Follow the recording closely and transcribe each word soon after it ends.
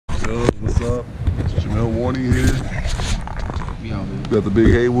Yo, what's up? It's Jameel Warney here. Got the big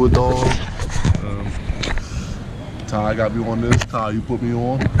Haywood dog. Ty got me on this. Ty, you put me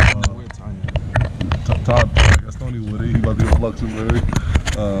on. Todd, I guess Tony with it. He about to go to Luxembourg.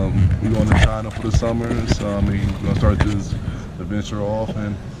 We going to China for the summer. So I mean, we're gonna start this adventure off,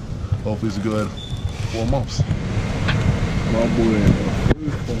 and hopefully it's a good 4 months. My boy,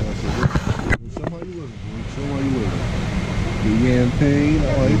 show how you look, boy. Show how you look. The yam pain, I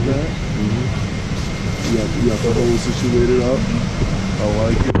like that. You got the whole situated up. I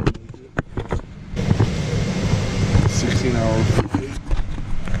like it. 16 hours.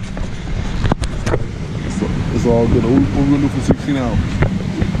 It's all good. What we gonna do for 16 hours?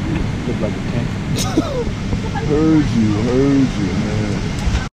 Look like a tank. Heard you, man.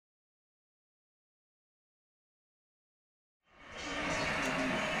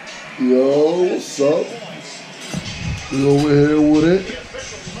 Yo, what's up? We over here with it.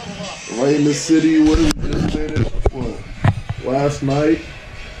 Right in the city with it. We just made it. What? Last night.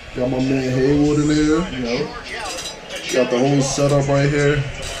 Got my man Haywood in here. Got the whole setup right here.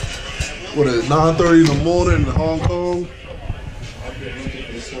 What is it, 9:30 in the morning in Hong Kong?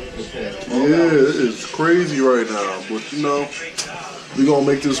 Yeah, it's crazy right now. But you know, we gonna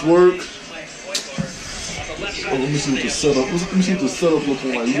make this work. Oh, let me see what the setup. Let me see what the setup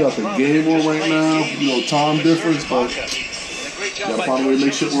looking like. You got the game on right now. You know, time difference, but you gotta find a way to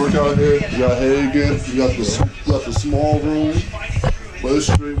make shit work out here. You got Haywood. You got the small room. But it's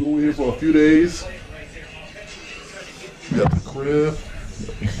straight. We're here for a few days. You got the crib,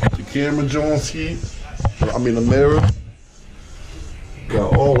 the camera joint seat. I mean the mirror.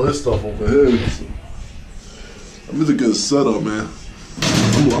 Got all this stuff over here. I mean, it's a good setup, man.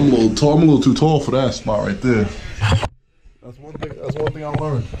 I'm a little tall. I'm a little too tall for that spot right there. That's one thing I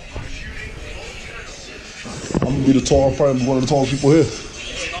learned. I'm gonna be the tall, probably one of the tallest people here.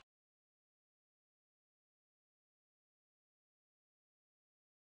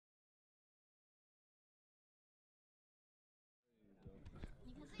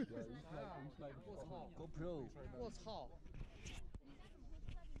 GoPro， 我操！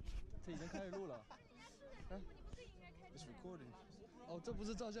这已经开始录了。啊 ？It's recording。哦，这不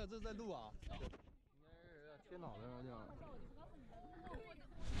是照相，这是在录啊。应该是贴脑袋上这样。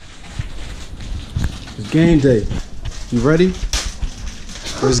It's game day. You ready?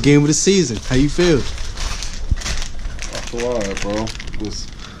 First game of the season. How you feel? I feel alright, bro. Let's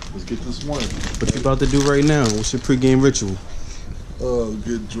get this one. What you about to do right now? What's your pregame ritual?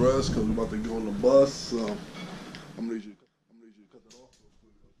 Get dressed because I'm about to go on the bus. So I'm gonna need you to cut that off real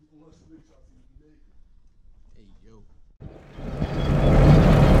quick. Hey yo.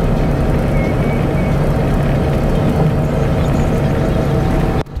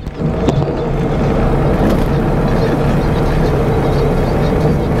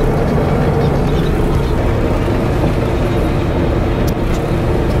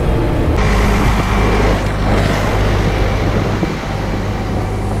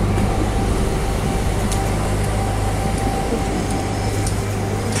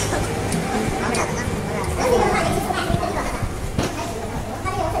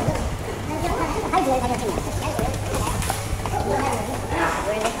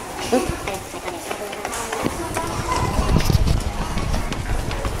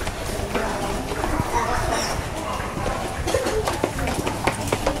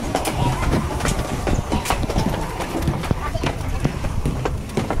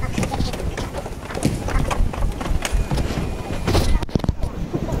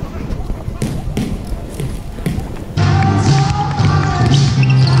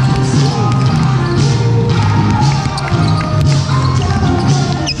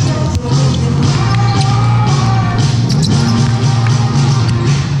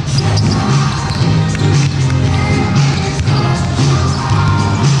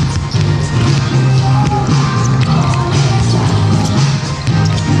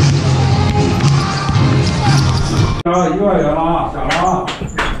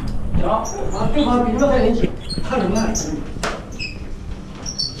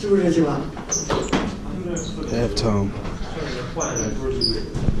 Halftime.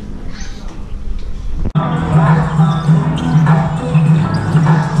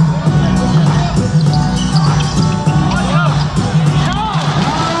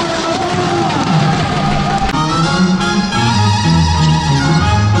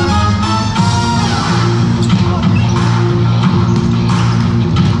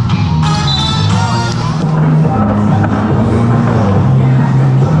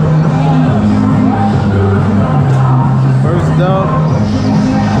 First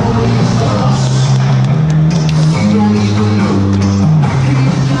down.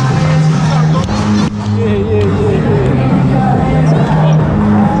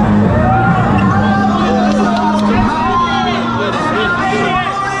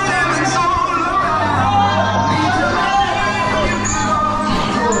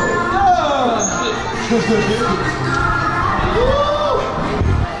 What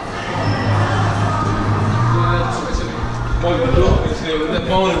that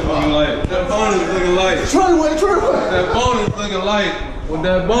bonus looking like? That bonus looking like? Treyway. That bonus looking like? What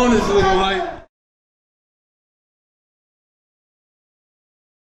that bonus looking like?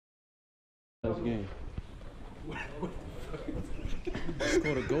 Last game. It's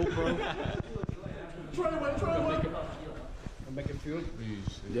called a GoPro. Treyway. I'm making field.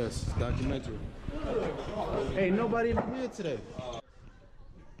 Yes, documentary. Hey, nobody even here today.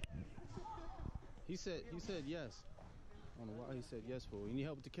 He said yes. I don't know why he said yes for. You need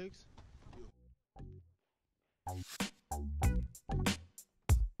help with the cakes?